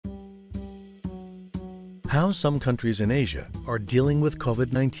How some countries in Asia are dealing with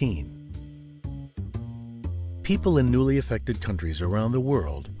COVID-19. People in newly affected countries around the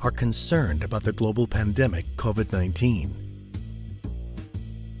world are concerned about the global pandemic COVID-19.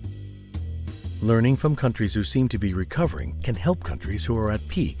 Learning from countries who seem to be recovering can help countries who are at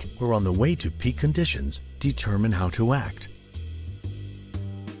peak or on the way to peak conditions determine how to act.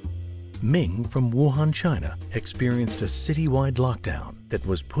 Ming from Wuhan, China, experienced a citywide lockdown that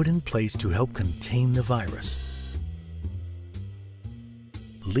was put in place to help contain the virus.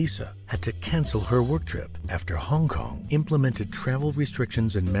 Lisa had to cancel her work trip after Hong Kong implemented travel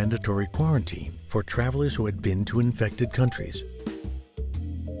restrictions and mandatory quarantine for travelers who had been to infected countries.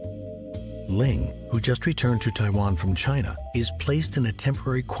 Ling, who just returned to Taiwan from China, is placed in a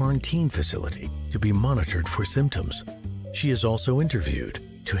temporary quarantine facility to be monitored for symptoms. She is also interviewed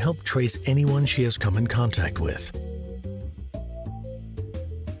to help trace anyone she has come in contact with.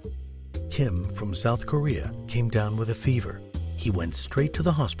 Kim from South Korea came down with a fever. He went straight to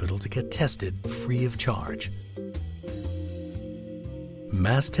the hospital to get tested free of charge.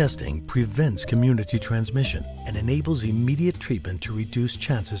 Mass testing prevents community transmission and enables immediate treatment to reduce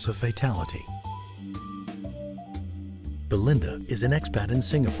chances of fatality. Belinda is an expat in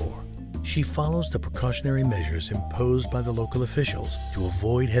Singapore. She follows the precautionary measures imposed by the local officials to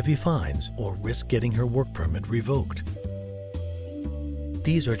avoid heavy fines or risk getting her work permit revoked.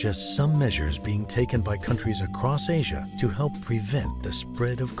 These are just some measures being taken by countries across Asia to help prevent the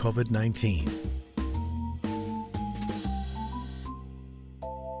spread of COVID-19.